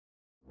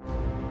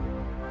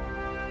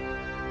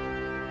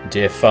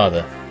Dear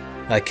Father,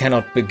 I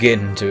cannot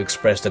begin to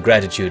express the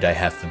gratitude I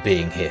have for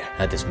being here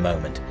at this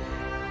moment.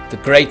 The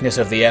greatness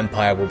of the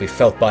Empire will be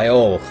felt by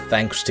all,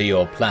 thanks to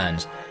your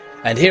plans,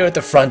 and here at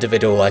the front of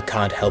it all I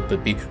can't help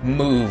but be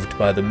moved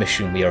by the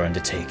mission we are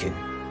undertaking.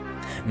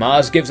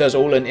 Mars gives us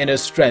all an inner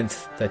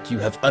strength that you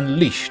have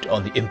unleashed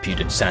on the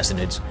impudent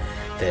Sassanids.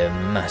 Their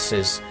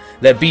masses,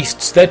 their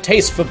beasts, their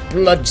taste for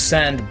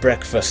blood-sand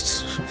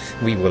breakfasts.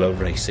 We will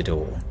erase it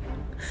all.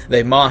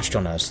 They marched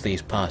on us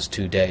these past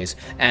 2 days,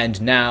 and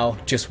now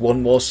just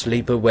one more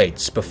sleep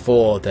awaits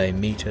before they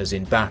meet us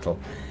in battle.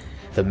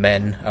 The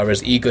men are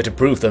as eager to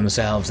prove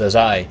themselves as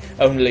I,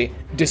 only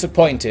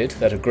disappointed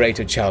that a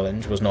greater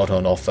challenge was not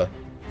on offer.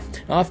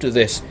 After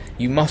this,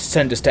 you must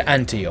send us to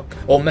Antioch,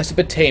 or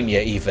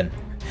Mesopotamia even.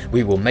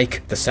 We will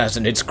make the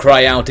Sassanids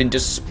cry out in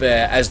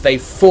despair as they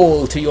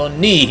fall to your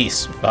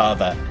knees,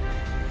 Father.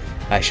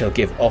 I shall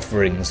give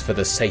offerings for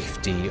the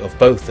safety of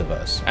both of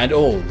us, and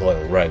all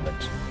loyal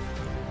Romans.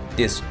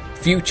 This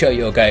future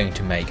you're going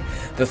to make,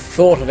 the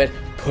thought of it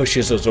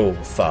pushes us all,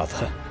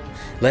 Father.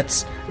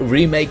 Let's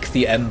remake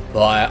the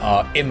Empire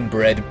our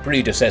inbred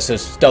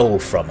predecessors stole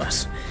from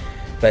us.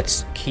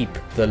 Let's keep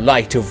the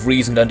light of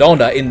reason and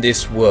honour in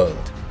this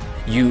world.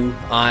 You,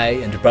 I,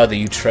 and Brother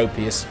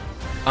Eutropius,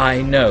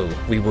 I know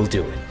we will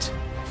do it.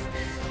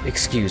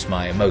 Excuse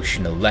my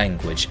emotional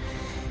language.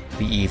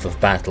 The eve of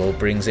battle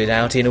brings it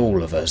out in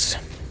all of us.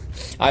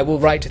 I will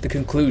write the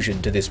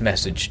conclusion to this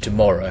message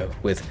tomorrow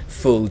with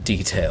full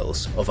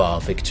details of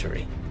our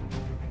victory.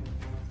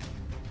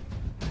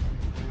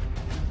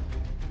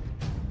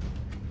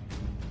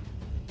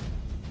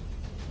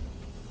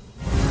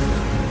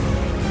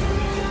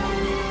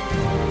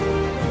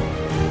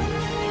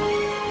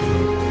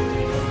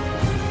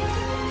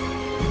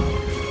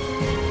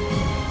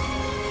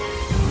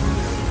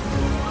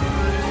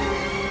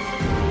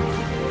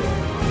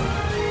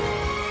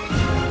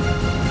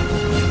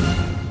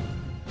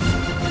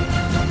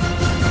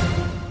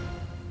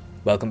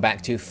 Welcome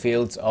back to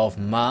Fields of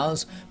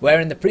Mars, where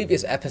in the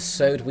previous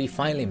episode we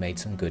finally made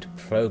some good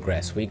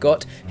progress. We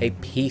got a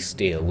peace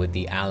deal with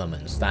the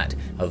Alamans that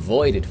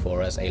avoided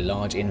for us a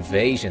large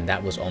invasion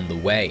that was on the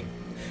way.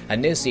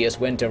 Anicius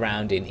went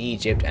around in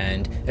Egypt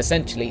and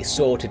essentially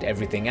sorted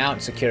everything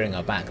out, securing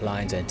our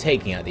backlines and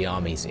taking out the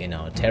armies in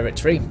our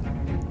territory.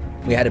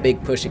 We had a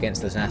big push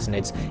against the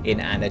Sassanids in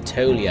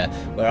Anatolia,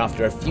 where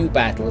after a few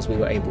battles we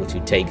were able to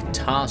take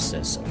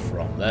Tarsus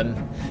from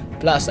them.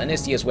 Plus,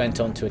 Anicius went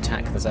on to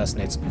attack the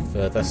Sassanids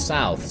further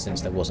south,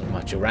 since there wasn't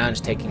much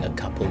around, taking a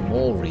couple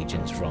more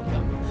regions from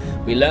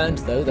them. We learned,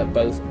 though, that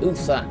both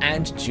Uther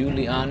and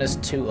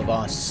Julianus, two of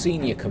our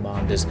senior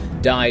commanders,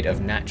 died of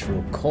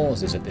natural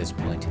causes at this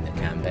point in the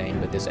campaign,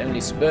 but this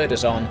only spurred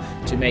us on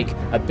to make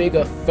a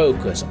bigger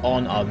focus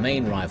on our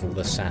main rival,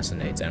 the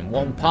Sassanids, and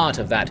one part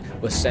of that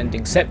was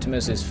sending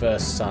Septimus's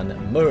first son,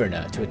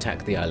 Murena, to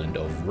attack the island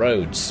of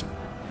Rhodes.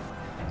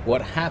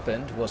 What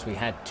happened was we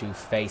had to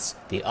face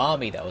the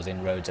army that was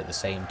in Rhodes at the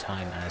same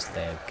time as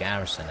their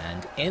garrison,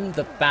 and in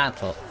the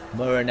battle,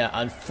 Murena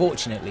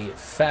unfortunately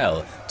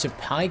fell to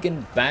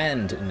Pagan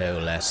Band, no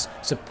less,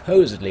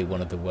 supposedly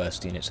one of the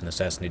worst units in the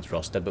Sassanids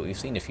roster, but we've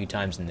seen a few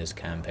times in this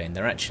campaign.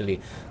 They're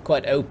actually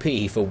quite OP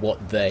for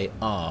what they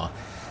are.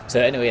 So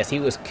anyway, yes, he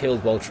was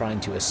killed while trying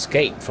to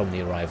escape from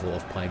the arrival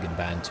of Pagan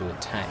Band to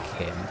attack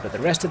him. But the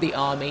rest of the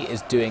army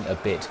is doing a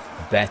bit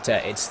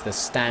better. It's the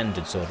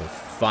standard sort of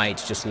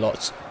fight, just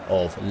lots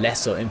of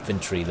lesser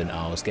infantry than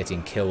ours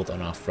getting killed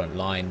on our front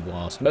line,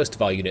 whilst most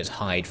of our units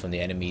hide from the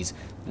enemy's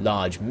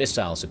large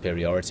missile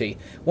superiority.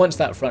 Once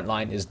that front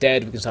line is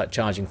dead, we can start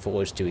charging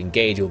forwards to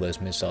engage all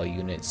those missile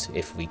units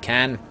if we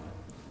can.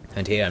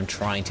 And here I'm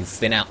trying to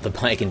thin out the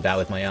Pagan Band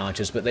with my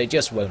archers, but they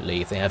just won't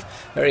leave. They have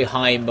very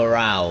high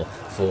morale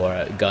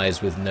for guys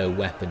with no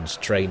weapons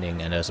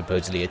training and are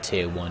supposedly a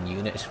tier 1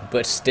 unit.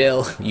 But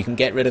still, you can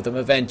get rid of them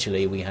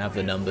eventually. We have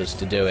the numbers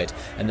to do it.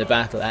 And the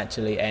battle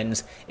actually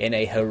ends in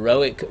a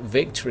heroic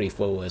victory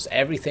for us.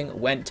 Everything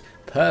went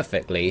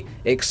perfectly,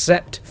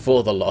 except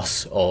for the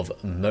loss of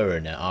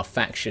Murena, our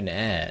faction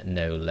heir,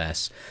 no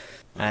less.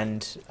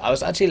 And I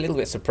was actually a little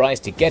bit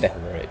surprised to get a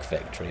heroic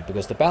victory,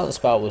 because the balance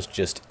bar was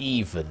just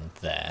even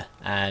there,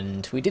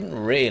 and we didn't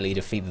really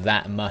defeat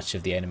that much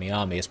of the enemy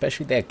army,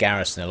 especially their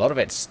garrison. A lot of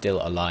it's still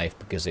alive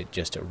because it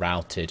just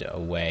routed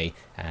away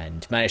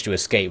and managed to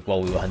escape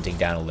while we were hunting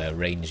down all their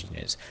ranged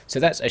units. So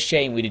that's a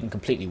shame we didn't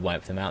completely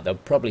wipe them out. There'll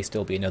probably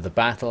still be another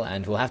battle,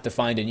 and we'll have to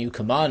find a new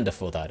commander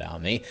for that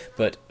army,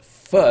 but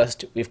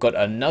first, we've got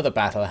another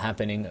battle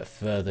happening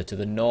further to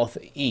the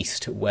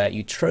northeast, where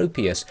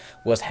Eutropius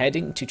was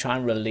heading to try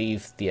and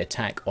relieve the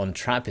attack on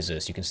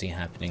Trapezus. You can see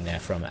happening there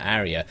from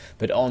Aria.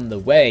 But on the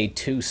way,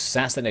 two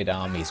Sassanid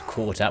armies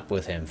caught up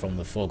with him from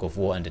the fog of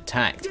war and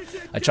attacked.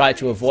 I tried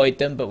to avoid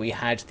them, but we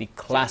had the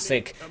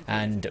classic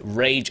and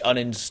rage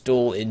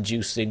uninstall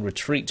inducing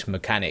retreat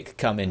mechanic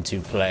come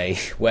into play,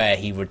 where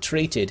he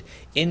retreated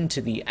into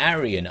the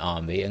Arian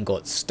army and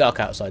got stuck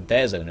outside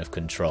their zone of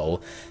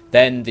control.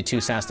 Then the two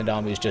Sassanid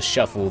armies just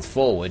shuffled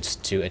forwards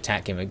to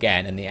attack him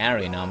again, and the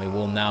Arian army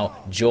will now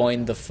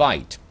join the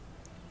fight.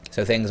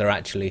 So things are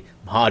actually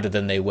harder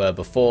than they were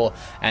before,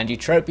 and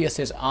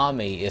Eutropius's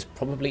army is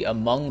probably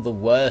among the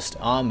worst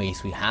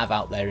armies we have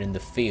out there in the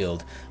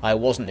field. I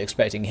wasn't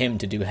expecting him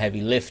to do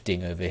heavy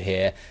lifting over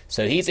here,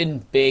 so he's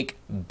in big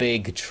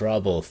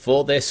trouble.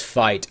 For this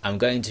fight, I'm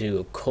going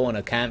to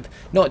corner camp,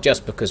 not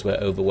just because we're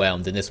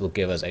overwhelmed and this will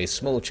give us a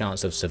small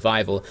chance of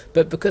survival,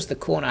 but because the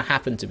corner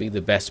happened to be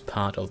the best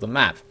part of the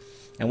map.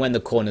 And when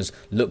the corners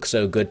look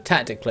so good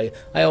tactically,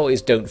 I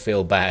always don't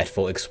feel bad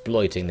for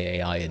exploiting the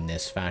AI in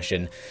this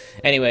fashion.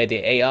 Anyway, the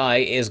AI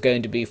is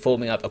going to be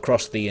forming up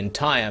across the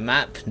entire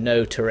map.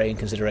 No terrain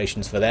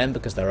considerations for them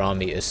because their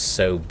army is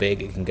so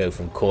big it can go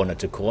from corner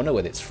to corner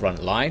with its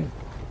front line.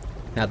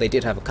 Now, they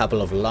did have a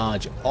couple of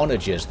large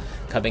onagers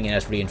coming in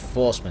as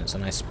reinforcements,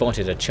 and I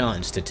spotted a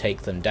chance to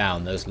take them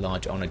down. Those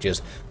large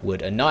onagers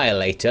would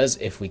annihilate us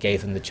if we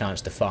gave them the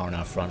chance to fire on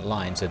our front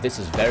line, so this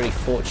is very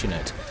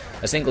fortunate.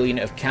 A single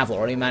unit of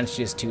cavalry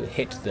manages to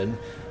hit them.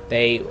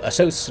 They are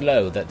so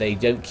slow that they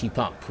don't keep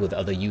up with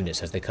other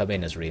units as they come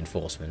in as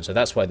reinforcements, so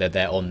that's why they're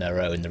there on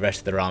their own. The rest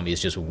of their army has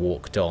just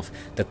walked off.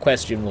 The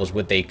question was,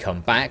 would they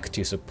come back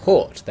to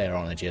support their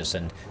onagers,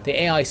 and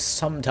the AI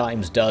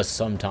sometimes does,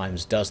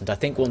 sometimes doesn't. I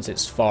think once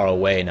it's far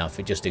away enough,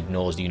 it just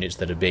ignores units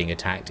that are being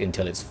attacked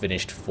until it's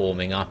finished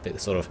forming up.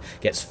 It sort of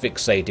gets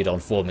fixated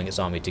on forming its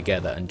army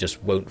together and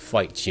just won't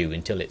fight you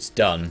until it's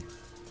done.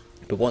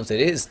 But once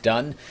it is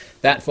done,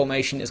 that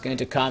formation is going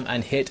to come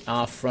and hit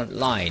our front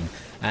line,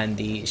 and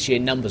the sheer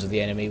numbers of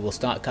the enemy will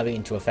start coming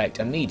into effect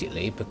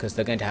immediately because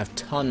they're going to have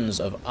tons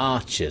of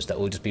archers that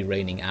will just be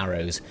raining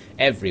arrows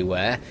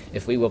everywhere.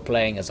 If we were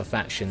playing as a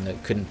faction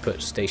that couldn't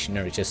put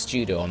stationary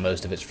testudo on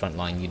most of its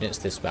frontline units,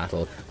 this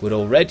battle would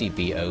already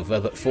be over,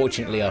 but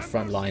fortunately our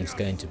front line is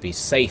going to be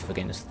safe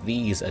against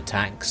these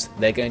attacks.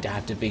 They're going to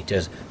have to beat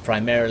us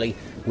primarily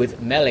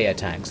with melee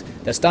attacks.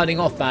 They're starting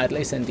off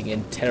badly, sending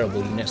in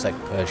terrible units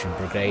like Persian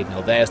Brigade.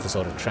 Now there's the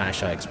sort of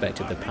trash I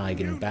expected the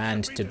Pagan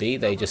Band to be.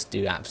 They just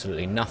do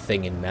absolutely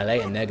nothing in melee,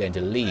 and they're going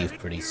to leave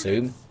pretty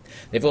soon.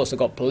 They've also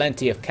got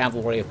plenty of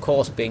cavalry, of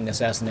course, being the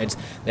Sassanids.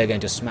 They're going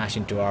to smash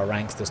into our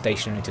ranks, the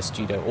stationary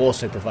testudo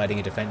also providing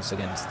a defense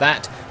against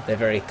that. They're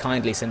very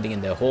kindly sending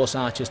in their horse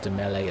archers to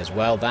melee as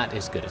well. That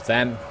is good of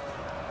them.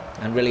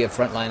 And really a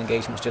frontline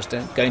engagement's just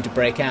going to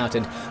break out,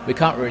 and we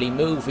can't really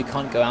move, we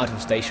can't go out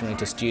of stationary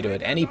testudo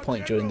at any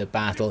point during the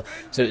battle,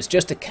 so it's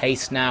just a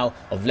case now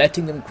of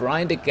letting them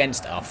grind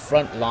against our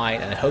front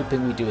line and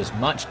hoping we do as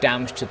much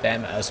damage to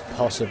them as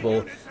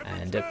possible,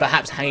 and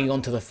perhaps hanging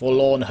on to the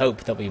forlorn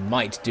hope that we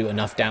might do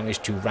enough damage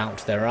to rout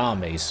their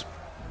armies.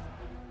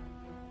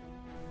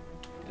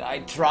 Did I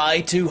try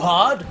too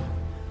hard?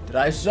 Did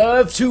I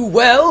serve too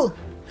well?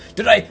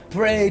 Did I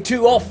pray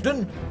too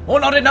often? Or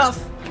not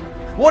enough?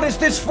 What is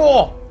this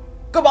for?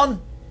 Come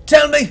on,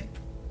 tell me.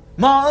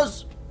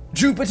 Mars?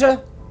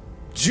 Jupiter?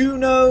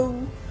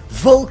 Juno?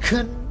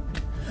 Vulcan?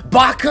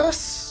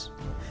 Bacchus?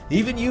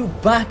 Even you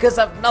Bacchus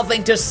have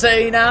nothing to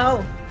say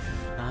now?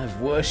 I've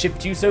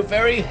worshipped you so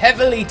very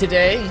heavily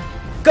today.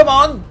 Come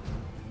on!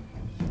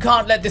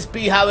 Can't let this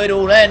be how it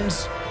all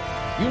ends.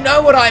 You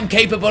know what I'm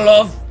capable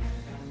of.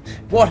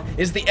 What,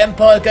 is the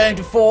Empire going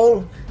to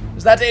fall?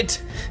 Is that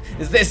it?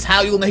 Is this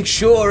how you'll make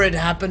sure it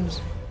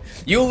happens?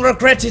 You'll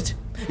regret it.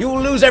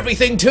 You'll lose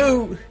everything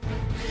too!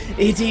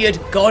 Idiot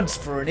gods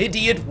for an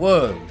idiot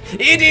world!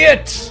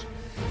 Idiot!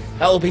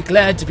 I'll be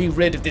glad to be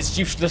rid of this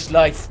useless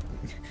life.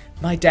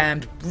 My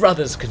damned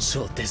brothers can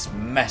sort this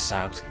mess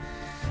out.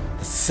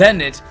 The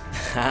Senate?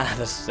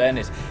 The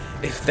Senate.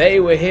 If they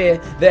were here,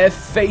 their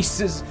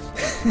faces...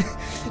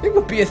 it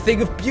would be a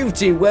thing of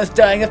beauty worth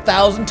dying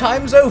 1,000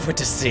 times over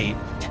to see.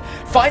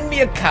 Find me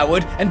a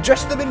coward and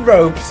dress them in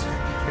robes.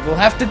 It will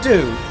have to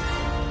do.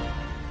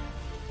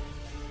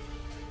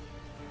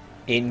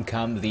 In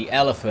come the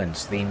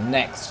elephants, the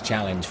next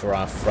challenge for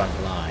our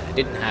front line. I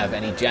didn't have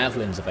any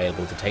javelins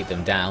available to take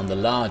them down. The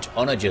large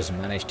onagers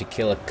managed to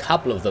kill a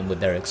couple of them with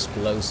their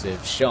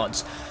explosive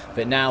shots,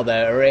 but now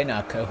they're in.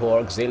 Our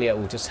cohort auxilia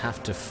will just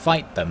have to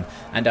fight them,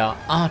 and our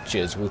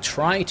archers will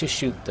try to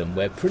shoot them.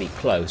 We're pretty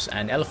close,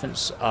 and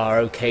elephants are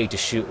okay to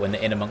shoot when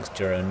they're in amongst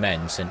your own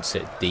men, since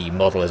the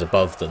model is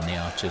above them. The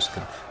archers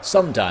can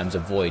sometimes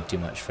avoid too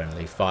much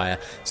friendly fire,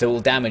 so we'll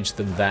damage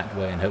them that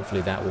way, and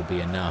hopefully that will be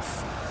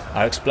enough.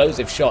 Our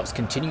explosive shots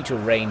continue to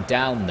rain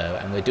down though,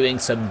 and we're doing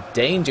some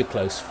danger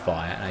close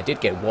fire, and I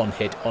did get one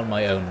hit on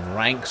my own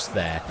ranks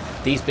there.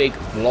 These big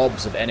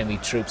blobs of enemy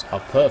troops are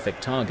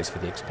perfect targets for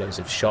the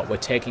explosive shot. We're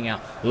taking out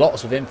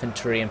lots of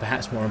infantry and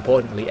perhaps more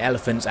importantly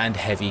elephants and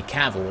heavy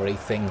cavalry,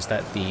 things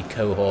that the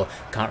cohort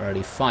can't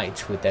really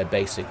fight with their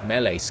basic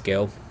melee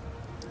skill.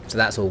 So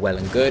that's all well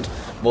and good.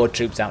 More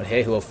troops out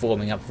here who are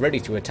forming up ready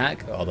to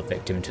attack are the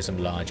victim to some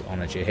large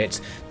onager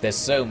hits. There's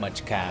so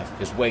much cav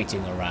just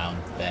waiting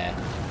around there.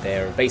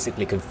 They're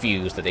basically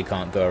confused that they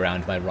can't go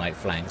around my right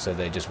flank, so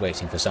they're just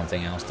waiting for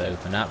something else to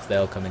open up.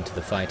 They'll come into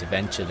the fight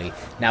eventually.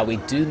 Now we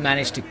do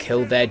manage to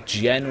kill their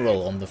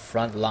general on the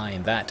front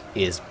line. That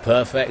is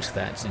perfect.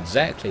 That's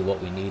exactly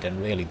what we need,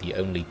 and really the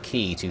only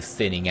key to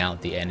thinning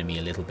out the enemy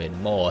a little bit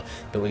more.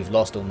 But we've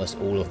lost almost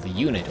all of the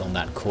unit on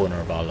that corner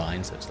of our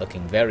line, so it's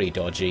looking very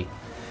dodgy.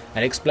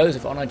 An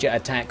explosive onager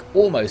attack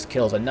almost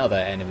kills another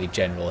enemy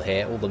general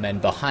here. All the men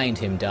behind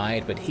him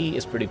died, but he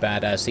is pretty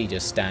badass. He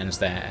just stands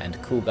there,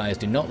 and cool guys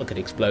do not look at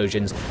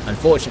explosions.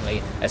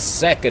 Unfortunately, a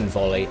second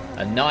volley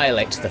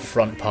annihilates the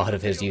front part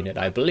of his unit.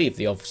 I believe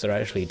the officer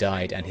actually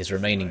died, and his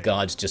remaining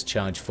guards just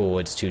charge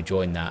forwards to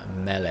join that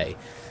melee.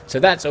 So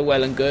that's all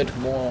well and good,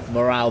 more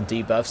morale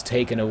debuffs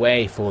taken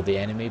away for the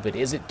enemy, but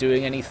is it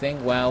doing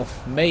anything? Well,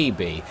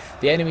 maybe.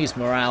 The enemy's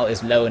morale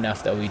is low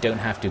enough that we don't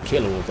have to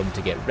kill all of them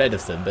to get rid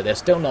of them, but they're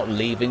still not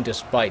leaving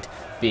despite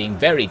being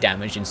very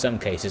damaged in some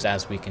cases,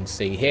 as we can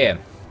see here.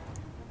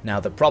 Now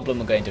the problem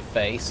we're going to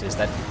face is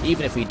that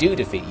even if we do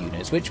defeat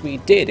units, which we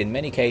did in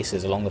many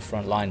cases along the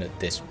front line at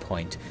this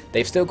point,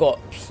 they've still got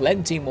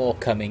plenty more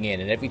coming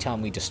in, and every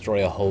time we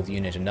destroy a whole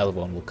unit, another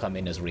one will come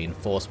in as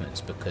reinforcements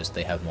because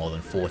they have more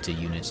than 40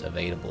 units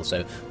available.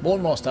 So more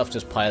and more stuff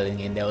just piling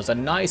in. There was a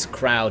nice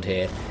crowd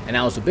here, and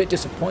I was a bit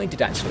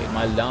disappointed actually in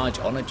my large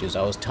onagers.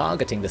 I was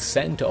targeting the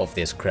center of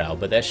this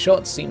crowd, but their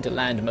shots seemed to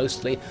land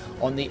mostly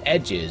on the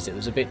edges. It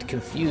was a bit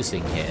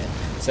confusing here.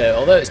 So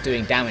although it's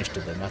doing damage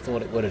to them, I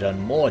thought it would have done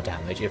more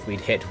damage if we'd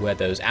hit where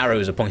those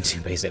arrows are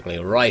pointing, basically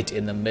right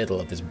in the middle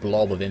of this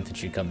blob of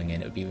infantry coming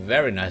in. It would be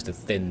very nice to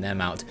thin them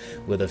out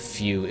with a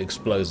few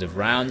explosive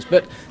rounds,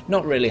 but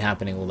not really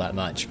happening all that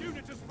much.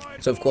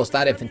 So of course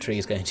that infantry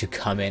is going to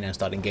come in and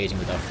start engaging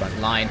with our front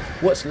line.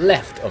 What's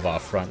left of our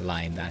front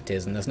line, that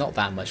is, and there's not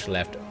that much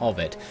left of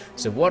it.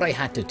 So what I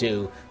had to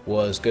do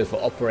was go for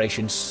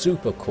Operation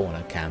Super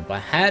Corner Camp. I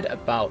had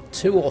about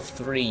 2 or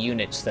 3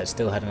 units that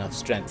still had enough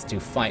strength to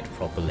fight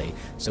properly.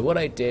 So what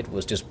I did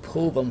was just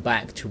pull them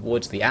back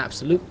towards the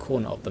absolute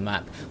corner of the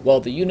map, while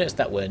the units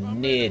that were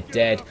near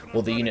dead,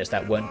 or the units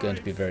that weren't going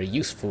to be very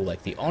useful,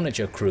 like the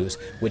onager crews,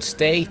 would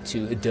stay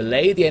to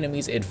delay the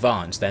enemy's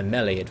advance, their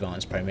melee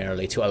advance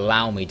primarily, to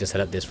allow me to set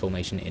up this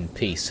formation in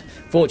peace.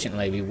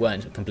 Fortunately, we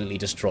weren't completely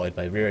destroyed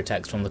by rear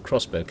attacks from the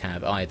crossbow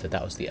cav either.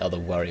 That was the other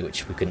worry,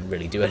 which we couldn't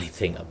really do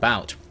anything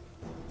about.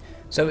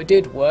 So it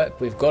did work.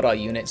 We've got our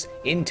units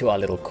into our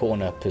little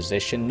corner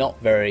position, not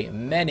very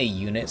many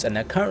units, and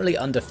they're currently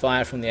under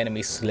fire from the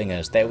enemy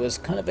slingers. There was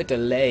kind of a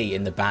delay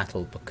in the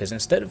battle because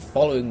instead of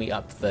following me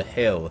up the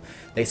hill,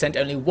 they sent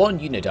only 1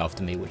 unit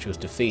after me, which was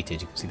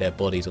defeated. You can see their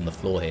bodies on the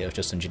floor here. It was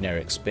just some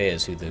generic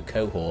spears who the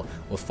cohort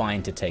were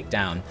fine to take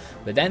down.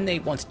 But then they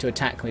wanted to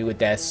attack me with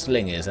their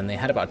slingers, and they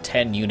had about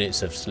 10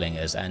 units of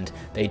slingers, and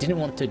they didn't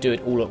want to do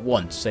it all at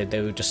once, so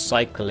they were just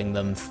cycling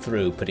them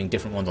through, putting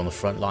different ones on the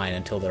front line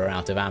until they were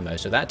out of ammo.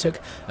 So that took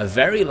a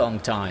very long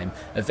time.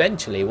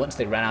 Eventually, once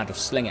they ran out of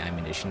slinger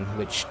ammunition,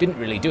 which didn't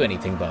really do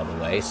anything by the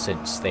way,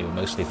 since they were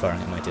mostly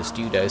firing at my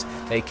testudos,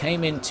 they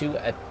came in to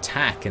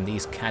attack, and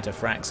these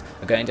cataphracts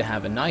are going to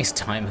have a nice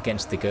time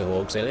against the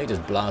cohort auxiliary,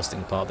 just blasting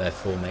apart their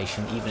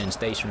formation. Even in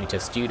stationary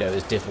testudo,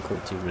 it's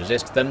difficult to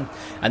resist them.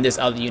 And this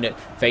other unit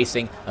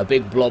facing a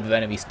big blob of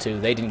enemies too,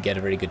 they didn't get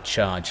a very good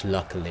charge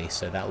luckily,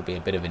 so that will be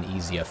a bit of an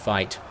easier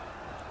fight.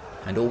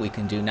 And all we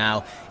can do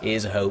now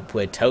is hope.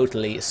 We're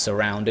totally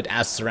surrounded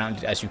as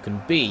you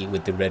can be,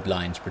 with the red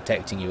lines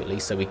protecting you at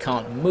least, so we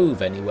can't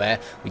move anywhere.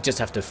 We just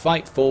have to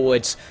fight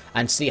forwards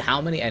and see how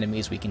many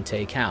enemies we can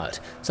take out.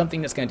 Something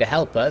that's going to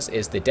help us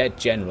is the dead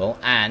general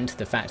and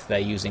the fact that they're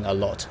using a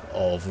lot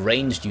of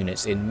ranged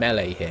units in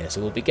melee here, so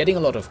we'll be getting a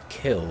lot of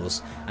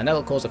kills, and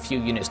that'll cause a few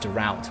units to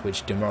rout,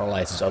 which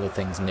demoralizes other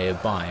things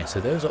nearby. So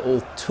those are all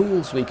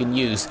tools we can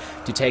use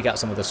to take out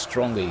some of the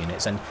stronger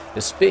units, and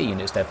the spear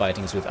units they're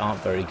fighting us with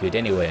aren't very good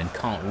anyway and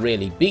can't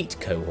really beat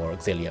cohort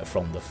auxilia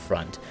from the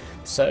front.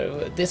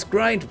 So this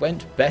grind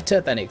went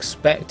better than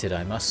expected,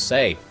 I must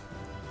say.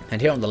 And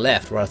here on the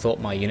left, where I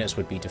thought my units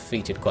would be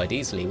defeated quite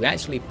easily, we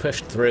actually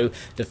pushed through,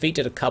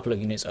 defeated a couple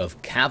of units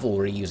of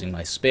cavalry using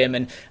my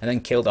spearmen, and then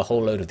killed a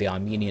whole load of the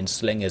Armenian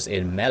slingers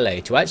in melee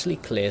to actually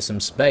clear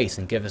some space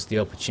and give us the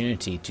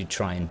opportunity to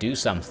try and do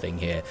something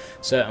here.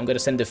 So I'm going to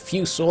send a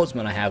few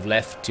swordsmen I have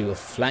left to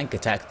flank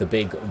attack the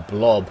big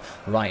blob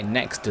right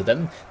next to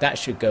them. That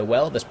should go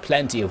well. There's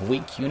plenty of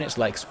weak units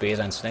like spears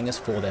and slingers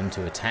for them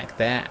to attack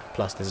there,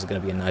 plus this is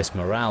going to be a nice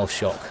morale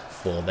shock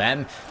for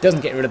them.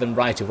 Doesn't get rid of them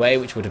right away,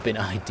 which would have been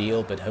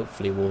ideal, but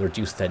hopefully we'll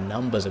reduce their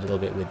numbers a little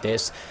bit with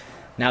this.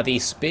 Now the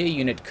spear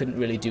unit couldn't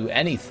really do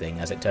anything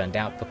as it turned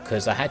out,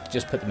 because I had to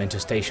just put them into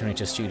stationary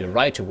testudo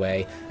right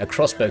away. A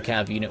crossbow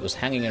cav unit was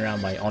hanging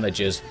around my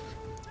onagers,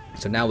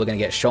 so now we're going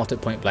to get shot at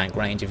point blank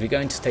range. If you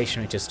go into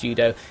stationary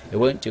testudo, it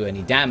won't do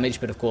any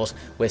damage, but of course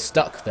we're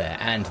stuck there,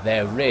 and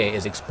their rear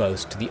is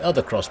exposed to the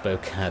other crossbow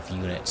cav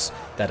units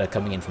that are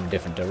coming in from a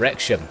different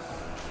direction.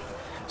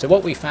 So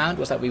what we found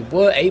was that we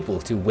were able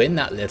to win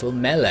that little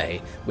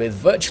melee with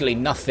virtually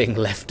nothing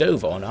left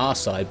over on our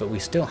side, but we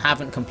still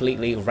haven't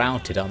completely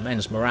routed. Our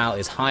men's morale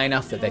is high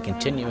enough that they're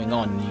continuing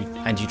on,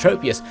 and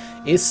Eutropius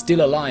is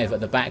still alive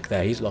at the back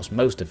there. He's lost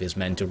most of his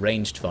men to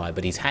ranged fire,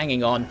 but he's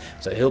hanging on,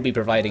 so he'll be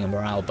providing a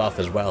morale buff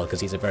as well,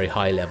 because he's a very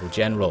high level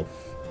general.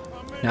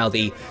 Now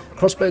the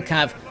crossbow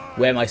cav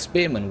where my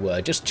spearmen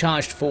were, just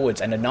charged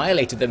forwards and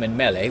annihilated them in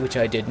melee, which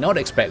I did not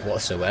expect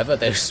whatsoever.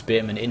 Those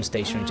spearmen in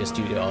stationary just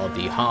are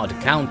the hard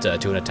counter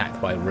to an attack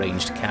by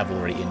ranged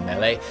cavalry in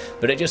melee,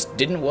 but it just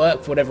didn't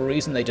work for whatever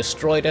reason. They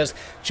destroyed us,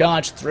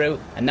 charged through,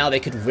 and now they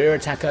could rear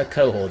attack our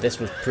cohort. This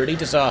was pretty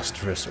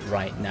disastrous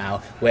right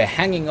now. We're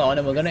hanging on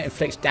and we're going to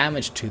inflict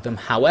damage to them.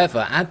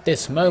 However, at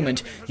this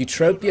moment,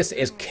 Eutropius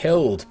is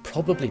killed,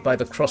 probably by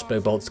the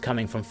crossbow bolts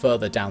coming from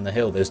further down the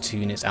hill. Those two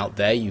units out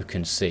there you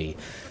can see.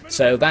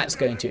 So that's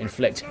going to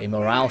inflict a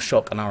morale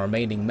shock on our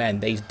remaining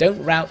men. They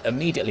don't rout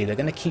immediately, they're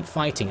going to keep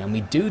fighting, and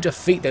we do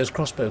defeat those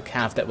crossbow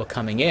cav that were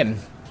coming in.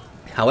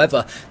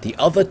 However, the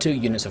other two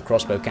units of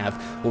crossbow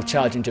cav will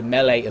charge into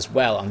melee as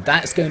well, and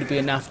that's going to be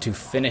enough to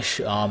finish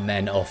our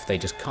men off. They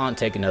just can't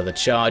take another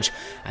charge,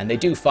 and they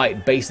do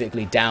fight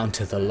basically down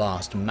to the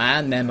last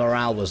man. Their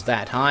morale was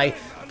that high,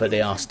 but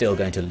they are still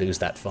going to lose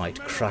that fight,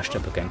 crushed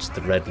up against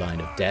the red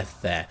line of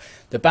death there.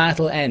 The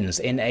battle ends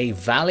in a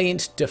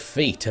valiant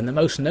defeat, and the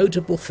most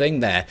notable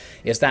thing there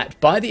is that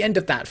by the end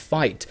of that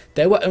fight,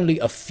 there were only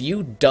a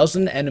few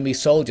dozen enemy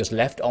soldiers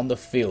left on the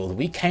field.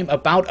 We came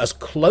about as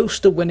close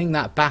to winning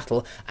that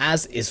battle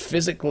as is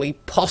physically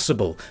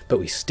possible, but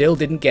we still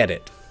didn't get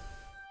it.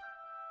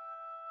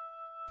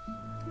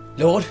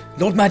 Lord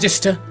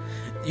Magister,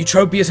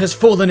 Eutropius has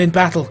fallen in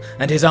battle,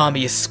 and his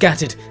army is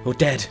scattered or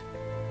dead.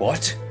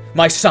 What?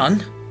 My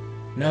son?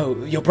 No,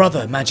 your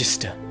brother,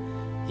 Magister.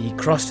 He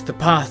crossed the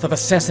path of a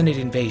Sassanid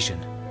invasion.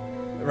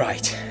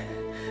 Right.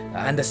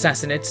 And the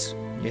Sassanids,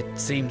 it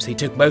seems he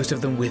took most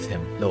of them with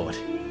him, Lord.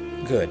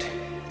 Good.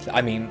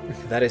 I mean,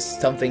 that is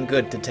something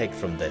good to take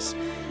from this.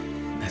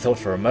 I thought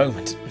for a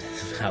moment,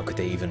 how could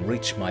they even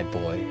reach my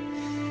boy?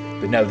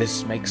 But no,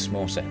 this makes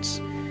more sense.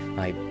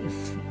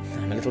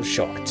 I'm a little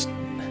shocked.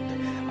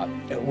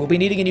 We'll be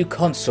needing a new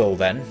consul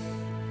then.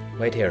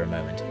 Wait here a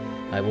moment.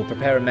 I will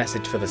prepare a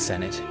message for the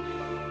Senate.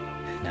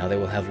 Now they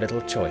will have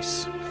little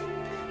choice.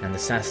 And the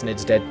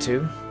Sassanid's dead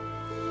too?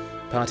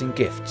 Parting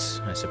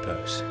gifts, I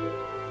suppose.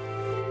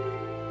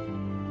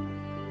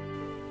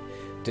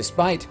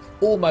 Despite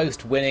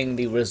almost winning,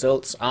 the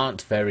results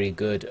aren't very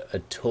good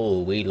at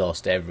all. We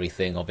lost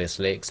everything,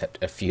 obviously,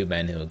 except a few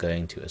men who are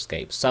going to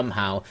escape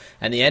somehow.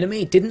 And the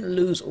enemy didn't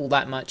lose all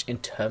that much in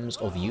terms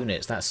of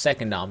units. That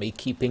second army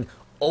keeping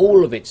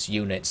all of its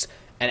units.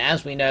 And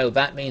as we know,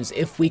 that means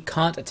if we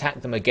can't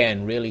attack them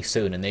again really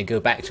soon and they go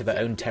back to their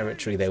own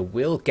territory, they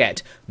will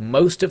get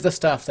most of the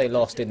stuff they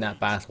lost in that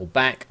battle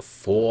back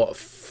for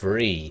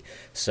free.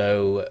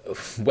 So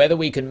whether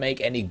we can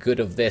make any good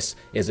of this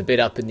is a bit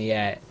up in the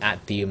air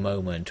at the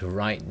moment.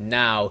 Right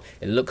now,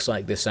 it looks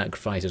like this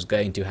sacrifice is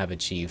going to have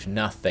achieved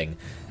nothing.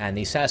 And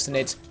the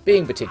Sassanids,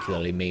 being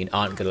particularly mean,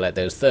 aren't going to let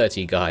those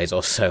 30 guys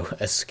or so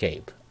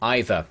escape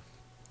either.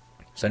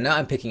 So now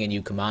I'm picking a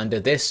new commander.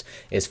 This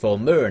is for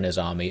Murina's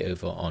army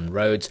over on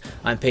Rhodes.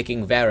 I'm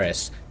picking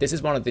Varys. This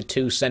is one of the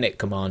two Senate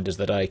commanders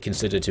that I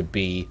consider to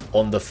be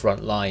on the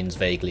front lines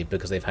vaguely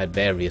because they've had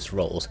various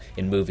roles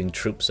in moving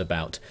troops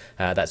about.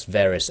 That's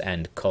Varys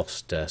and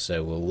Costa,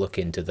 so we'll look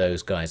into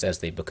those guys as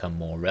they become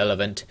more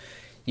relevant.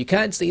 You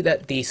can see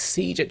that the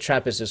siege at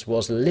Trapezus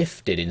was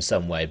lifted in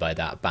some way by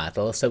that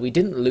battle, so we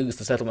didn't lose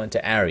the settlement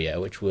to Aria,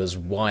 which was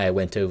why I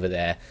went over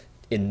there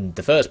in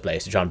the first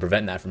place to try and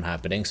prevent that from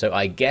happening, so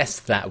I guess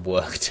that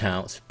worked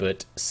out,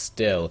 but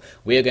still,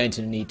 we are going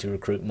to need to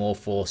recruit more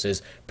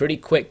forces pretty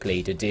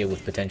quickly to deal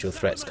with potential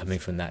threats coming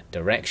from that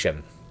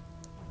direction.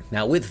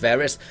 Now with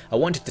Varys, I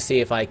wanted to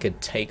see if I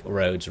could take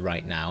Rhodes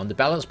right now, and the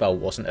balance spell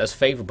wasn't as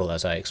favourable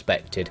as I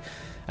expected.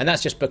 And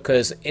that's just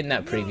because in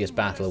that previous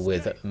battle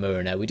with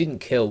Murina, we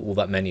didn't kill all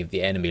that many of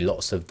the enemy.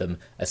 Lots of them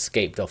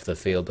escaped off the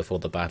field before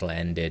the battle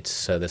ended,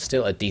 so there's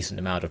still a decent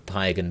amount of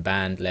pagan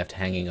band left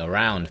hanging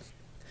around.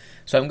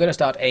 So I'm going to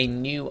start a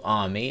new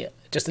army,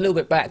 just a little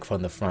bit back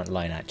from the front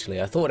line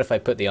actually. I thought if I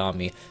put the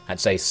army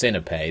at say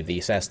Sinope, the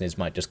Sassanids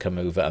might just come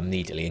over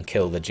immediately and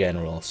kill the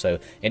general. So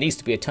it needs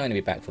to be a tiny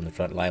bit back from the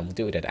front line. We'll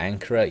do it at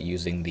Ankara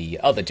using the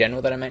other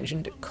general that I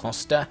mentioned,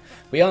 Costa.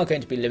 We are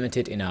going to be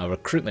limited in our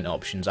recruitment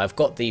options. I've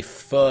got the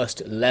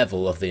first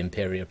level of the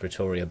Imperia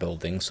Praetoria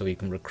building, so we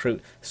can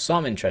recruit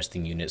some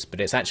interesting units, but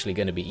it's actually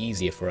going to be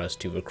easier for us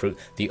to recruit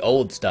the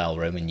old style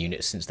Roman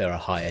units since they're a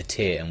higher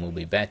tier and will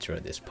be better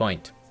at this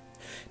point.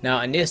 Now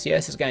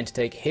Anicius is going to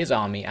take his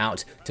army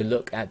out to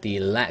look at the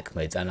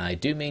Lakhmids, and I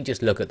do mean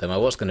just look at them. I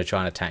was going to try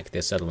and attack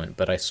this settlement,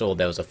 but I saw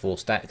there was a full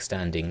stack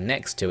standing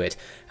next to it,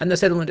 and the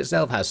settlement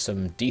itself has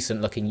some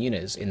decent looking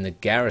units in the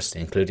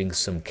garrison, including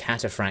some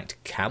cataphract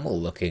camel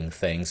looking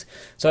things.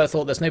 So I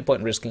thought there's no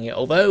point in risking it,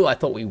 although I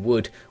thought we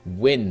would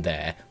win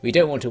there. We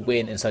don't want to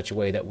win in such a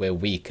way that we're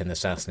weak and the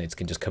Sassanids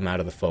can just come out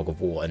of the fog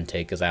of war and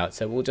take us out,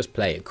 so we'll just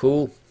play it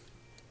cool.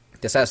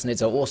 The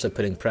Sassanids are also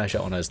putting pressure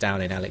on us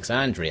down in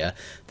Alexandria.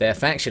 Their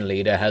faction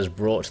leader has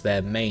brought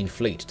their main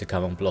fleet to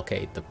come and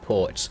blockade the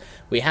ports.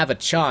 We have a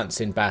chance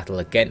in battle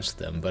against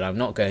them, but I'm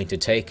not going to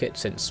take it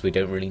since we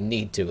don't really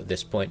need to at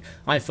this point.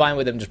 I'm fine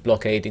with them just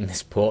blockading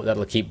this port.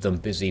 That'll keep them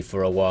busy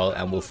for a while,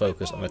 and we'll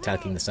focus on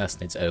attacking the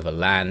Sassanids over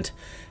land.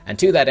 And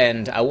to that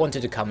end, I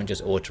wanted to come and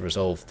just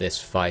auto-resolve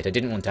this fight. I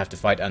didn't want to have to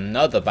fight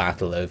another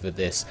battle over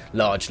this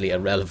largely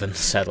irrelevant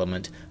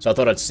settlement, so I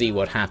thought I'd see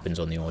what happens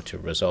on the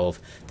auto-resolve.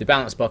 The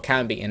balance bar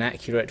can be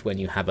inaccurate when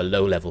you have a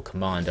low-level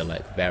commander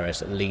like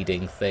Varys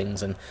leading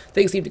things, and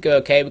things seem to go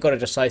okay. We got a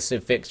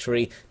decisive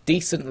victory,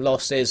 decent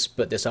losses,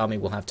 but this army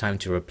will have time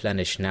to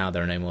replenish now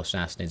there are no more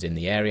Sassanids in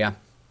the area.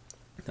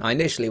 I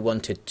initially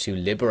wanted to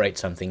liberate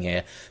something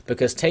here,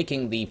 because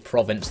taking the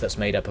province that's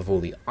made up of all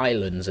the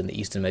islands in the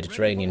eastern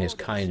Mediterranean is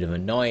kind of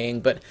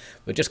annoying, but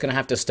we're just going to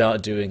have to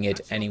start doing it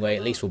anyway.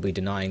 At least we'll be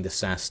denying the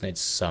Sassanids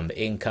some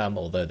income,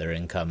 although their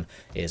income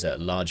is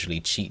largely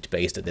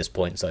cheat-based at this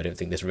point, so I don't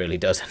think this really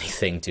does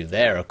anything to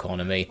their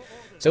economy.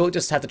 So we'll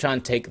just have to try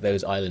and take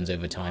those islands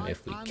over time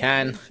if we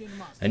can.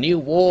 A new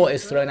war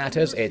is thrown at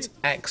us. It's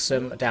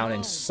Exum down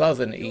in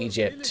southern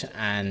Egypt,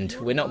 and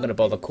we're not going to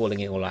bother calling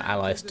in all our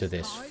allies to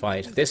this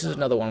fight. This is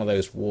another one of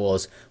those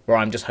wars where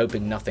I'm just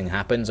hoping nothing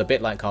happens, a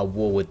bit like our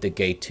war with the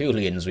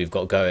Gaetulians we've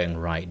got going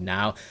right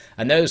now.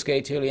 And those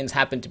Gaetulians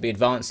happen to be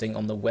advancing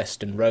on the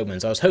Western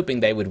Romans. I was hoping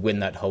they would win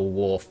that whole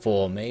war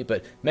for me,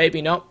 but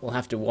maybe not. We'll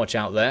have to watch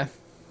out there.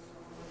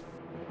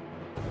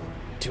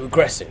 Too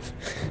aggressive?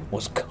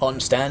 Was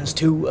Constans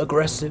too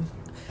aggressive?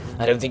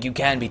 I don't think you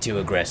can be too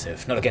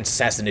aggressive, not against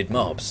Sassanid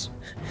mobs.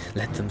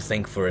 Let them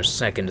think for a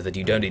second that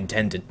you don't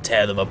intend to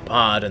tear them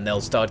apart and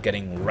they'll start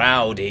getting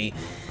rowdy.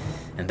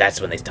 And that's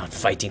when they start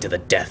fighting to the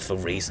death for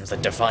reasons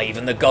that defy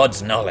even the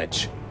gods'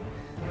 knowledge.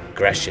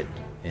 Aggression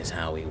is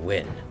how we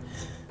win.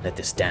 Let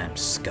this damned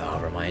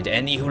scar remind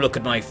any who look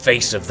at my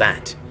face of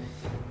that.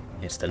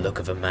 It's the look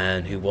of a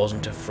man who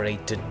wasn't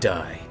afraid to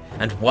die,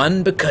 and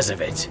won because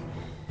of it.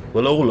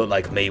 We'll all look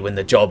like me when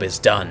the job is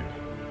done.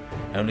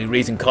 Only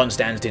reason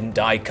Constans didn't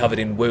die covered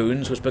in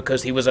wounds was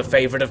because he was a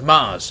favourite of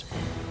Mars.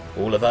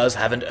 All of us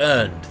haven't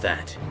earned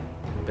that.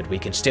 But we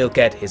can still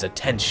get his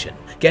attention,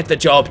 get the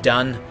job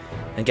done,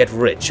 and get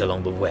rich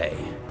along the way.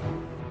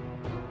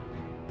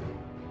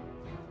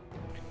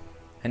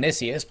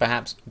 Anicius,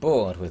 perhaps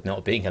bored with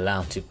not being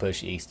allowed to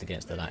push east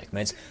against the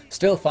Lakhmids,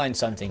 still finds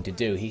something to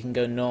do. He can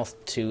go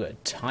north to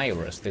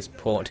Tyrus. This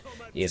port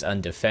is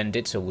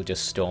undefended, so we'll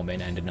just storm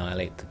in and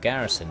annihilate the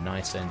garrison.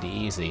 Nice and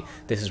easy.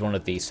 This is one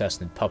of the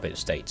Sassanid puppet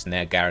states, and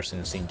their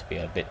garrisons seem to be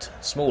a bit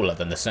smaller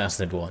than the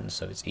Sassanid ones,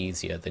 so it's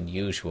easier than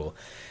usual.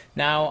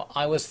 Now,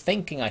 I was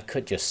thinking I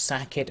could just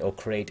sack it or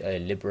create a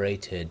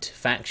liberated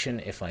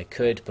faction if I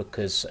could,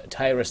 because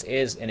Tyrus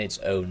is in its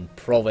own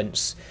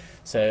province.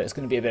 So it's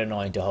going to be a bit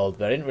annoying to hold,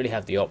 but I didn't really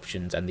have the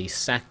options, and the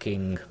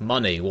sacking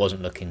money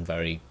wasn't looking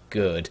very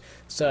good.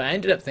 So I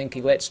ended up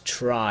thinking, let's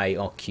try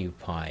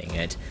occupying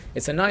it.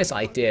 It's a nice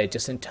idea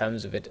just in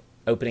terms of it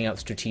opening up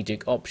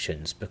strategic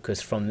options,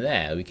 because from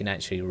there we can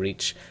actually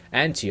reach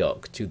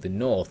Antioch to the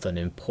north, an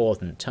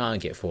important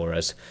target for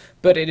us.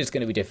 But it is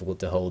going to be difficult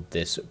to hold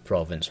this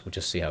province. We'll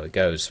just see how it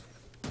goes.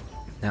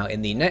 Now,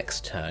 in the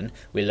next turn,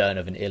 we learn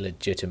of an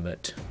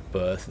illegitimate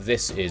birth.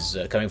 This is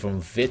coming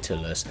from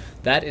Vitulus.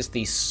 That is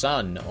the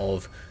son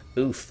of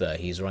Uther.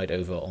 He's right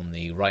over on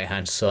the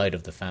right-hand side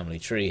of the family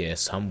tree here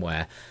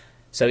somewhere.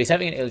 So he's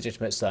having an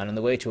illegitimate son, and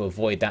the way to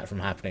avoid that from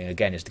happening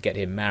again is to get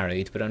him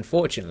married. But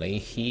unfortunately,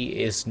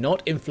 he is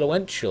not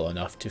influential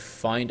enough to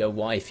find a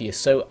wife. He is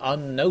so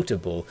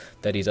unnotable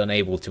that he's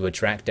unable to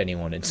attract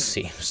anyone, it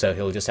seems. So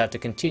he'll just have to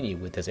continue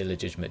with his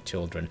illegitimate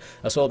children.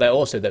 I saw there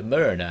also that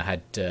Myrna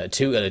had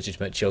 2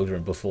 illegitimate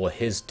children before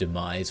his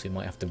demise. We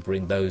might have to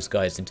bring those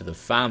guys into the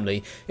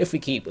family if we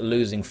keep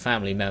losing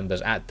family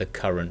members at the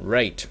current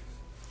rate.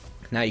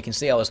 Now you can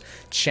see I was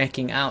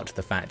checking out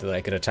the fact that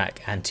I could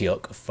attack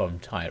Antioch from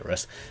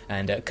Tyrus,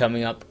 and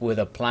coming up with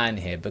a plan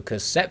here,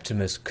 because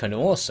Septimus can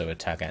also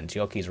attack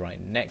Antioch. He's right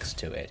next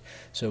to it.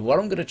 So what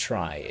I'm going to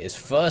try is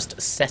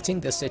first setting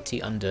the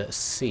city under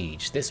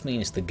siege. This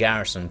means the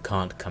garrison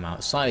can't come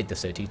outside the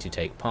city to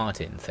take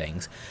part in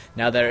things.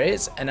 Now there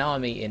is an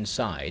army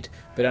inside,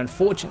 but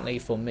unfortunately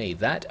for me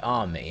that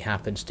army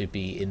happens to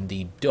be in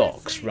the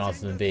docks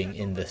rather than being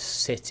in the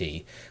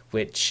city,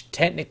 which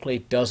technically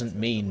doesn't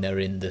mean they're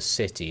in the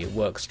city. It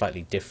works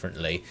slightly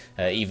differently,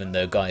 even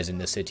though guys in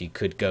the city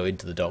could go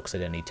into the docks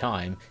at any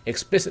time.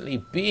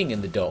 Explicitly being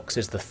in the docks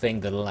is the thing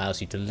that allows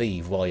you to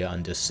leave while you're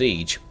under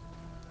siege.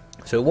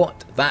 So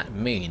what that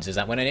means is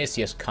that when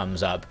Anicius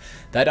comes up,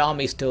 that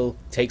army still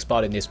takes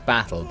part in this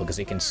battle because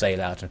it can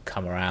sail out and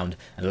come around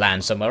and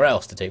land somewhere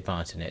else to take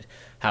part in it.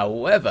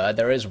 However,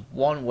 there is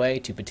one way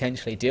to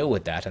potentially deal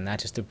with that, and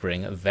that is to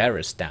bring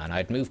Varys down.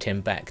 I'd moved him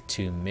back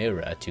to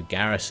Myra to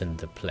garrison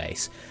the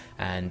place,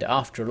 and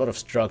after a lot of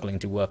struggling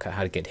to work out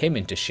how to get him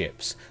into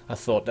ships, I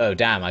thought, oh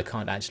damn, I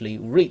can't actually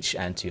reach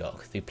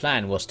Antioch. The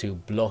plan was to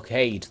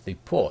blockade the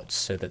ports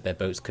so that their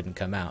boats couldn't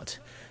come out.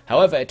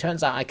 However, it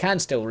turns out I can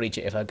still reach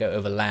it if I go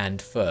over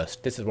land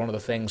first. This is one of the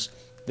things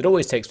that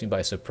always takes me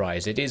by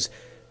surprise. It is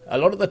a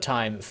lot of the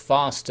time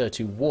faster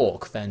to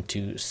walk than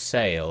to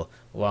sail.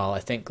 Well, I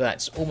think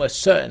that's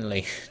almost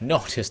certainly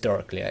not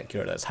historically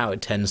accurate. That's how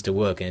it tends to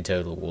work in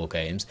Total War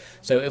games.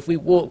 So if we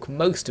walk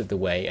most of the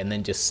way and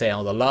then just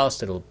sail the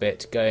last little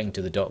bit going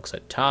to the docks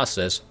at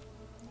Tarsus,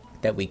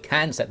 then we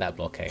can set that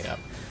blockade up.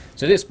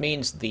 So this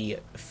means the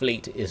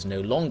fleet is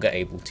no longer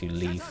able to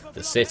leave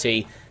the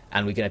city,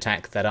 and we can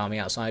attack that army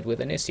outside with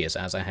Anicius,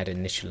 as I had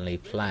initially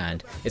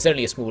planned. It's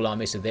only a small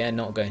army, so they're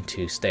not going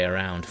to stay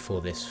around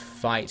for this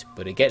fight,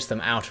 but it gets them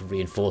out of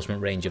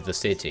reinforcement range of the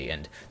city,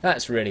 and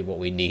that's really what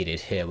we needed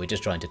here. We're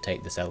just trying to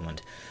take the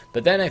settlement.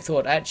 But then I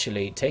thought,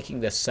 actually,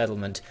 taking this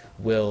settlement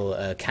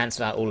will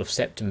cancel out all of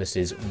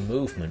Septimus's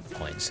movement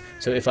points.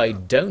 So if I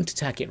don't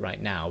attack it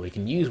right now, we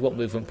can use what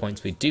movement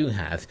points we do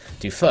have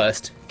to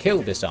first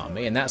kill this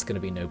army, and that's going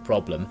to be no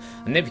problem,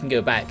 and then we can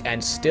go back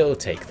and still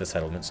take the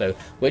settlement. So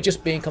we're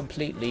just being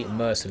completely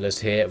merciless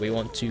here. We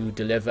want to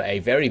deliver a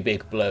very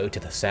big blow to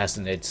the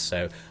Sassanids,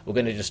 so we're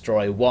going to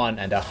destroy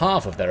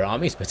 1.5 of their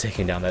armies by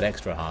taking down that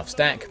extra half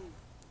stack,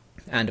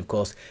 and of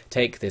course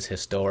take this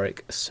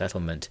historic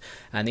settlement.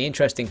 And the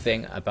interesting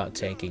thing about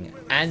taking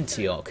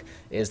Antioch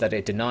is that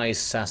it denies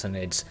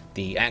Sassanids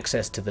the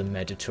access to the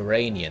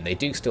Mediterranean. They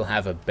do still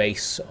have a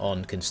base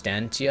on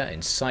Constantia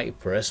in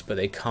Cyprus, but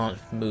they can't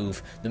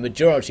move the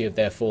majority of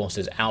their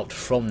forces out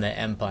from their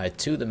empire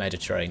to the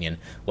Mediterranean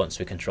once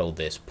we control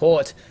this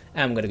port.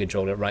 And I'm going to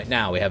control it right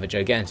now. We have a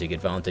gigantic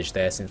advantage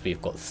there, since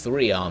we've got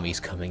 3 armies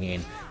coming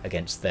in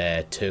against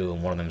their 2,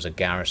 and one of them is a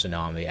garrison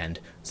army, and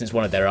since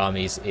one of their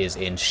armies is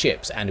in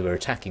ships and we're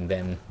attacking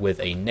them with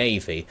a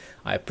navy,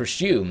 I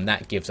presume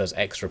that gives us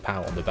extra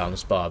power on the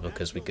balance bar,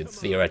 because we could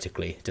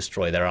theoretically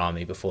destroy their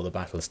army before the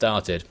battle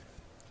started.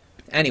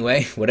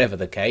 Anyway, whatever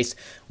the case,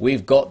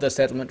 we've got the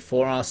settlement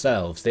for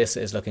ourselves. This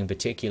is looking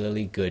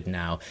particularly good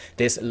now.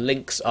 This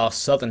links our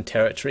southern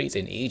territories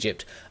in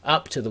Egypt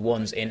up to the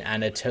ones in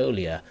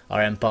Anatolia.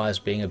 Our empire's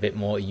being a bit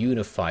more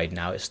unified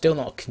now. It's still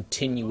not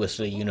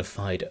continuously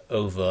unified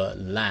over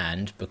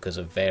land because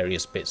of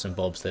various bits and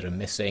bobs that are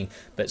missing,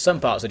 but some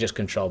parts are just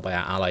controlled by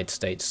our allied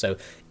states, so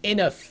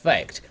in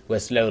effect we're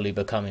slowly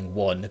becoming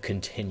one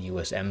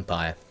continuous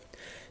empire.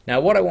 Now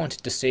what I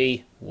wanted to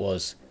see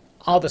was,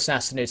 are the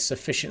Sassanids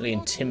sufficiently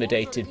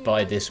intimidated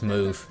by this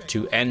move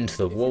to end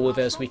the war with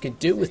us? We could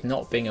do with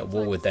not being at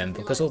war with them,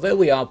 because although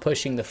we are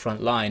pushing the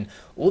front line,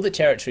 all the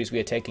territories we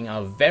are taking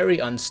are very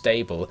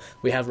unstable.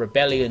 We have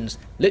rebellions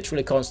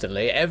literally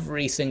constantly.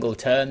 Every single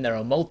turn there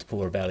are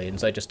multiple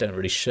rebellions. I just don't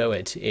really show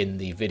it in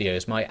the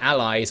videos. My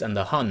allies and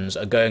the Huns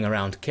are going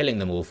around killing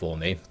them all for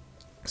me,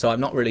 so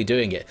I'm not really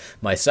doing it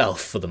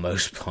myself for the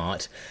most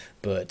part.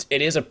 But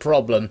it is a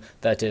problem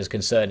that is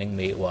concerning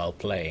me while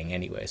playing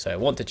anyway, so I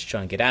wanted to try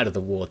and get out of the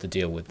war to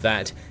deal with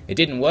that. It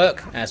didn't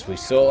work, as we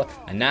saw,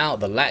 and now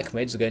the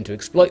Lakhmids are going to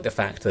exploit the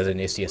fact that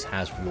Anicius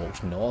has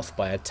walked north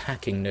by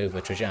attacking Nova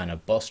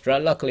Trajana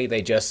Bostra. Luckily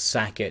they just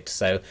sack it,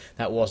 so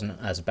that wasn't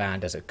as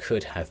bad as it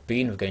could have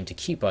been. We're going to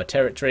keep our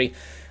territory.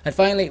 And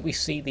finally we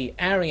see the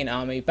Aryan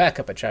army back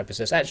up at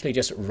Trapezus actually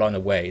just run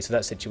away, so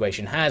that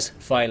situation has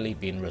finally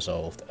been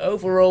resolved.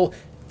 Overall,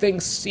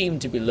 things seem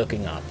to be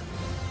looking up.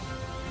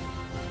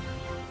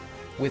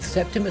 With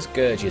Septimus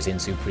Gurges in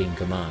supreme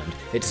command,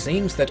 it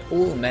seems that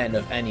all men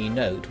of any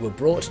note were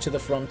brought to the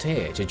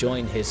frontier to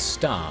join his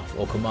staff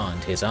or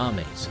command his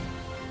armies.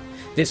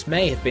 This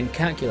may have been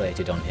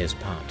calculated on his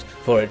part,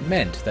 for it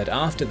meant that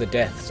after the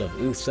deaths of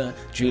Uther,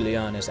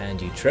 Julianus and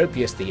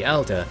Eutropius the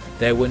Elder,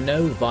 there were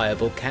no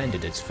viable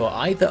candidates for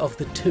either of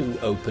the 2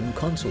 open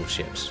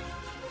consulships.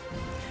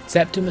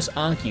 Septimus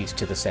argued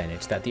to the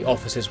Senate that the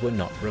offices were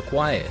not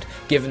required,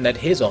 given that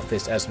his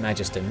office as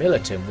Magister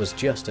Militum was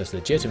just as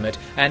legitimate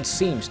and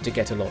seemed to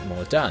get a lot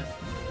more done.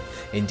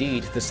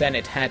 Indeed, the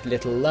Senate had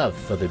little love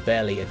for the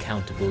barely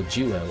accountable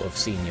duo of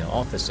senior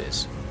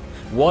officers.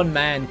 One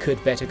man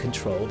could better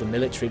control the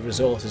military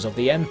resources of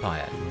the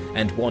Empire,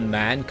 and one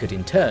man could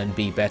in turn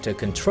be better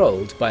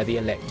controlled by the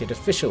elected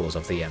officials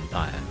of the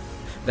Empire.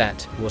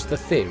 That was the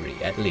theory,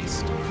 at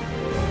least.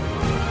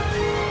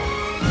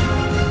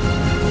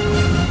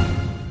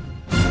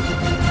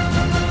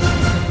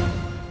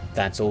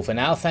 That's all for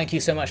now. Thank you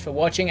so much for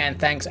watching, and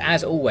thanks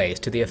as always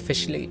to the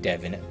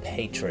OfficiallyDevin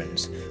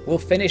patrons. We'll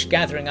finish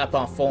gathering up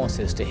our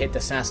forces to hit the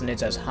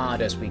Sassanids as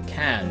hard as we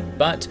can,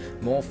 but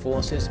more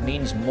forces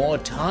means more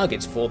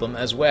targets for them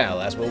as well,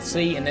 as we'll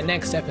see in the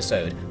next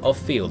episode of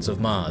Fields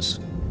of Mars.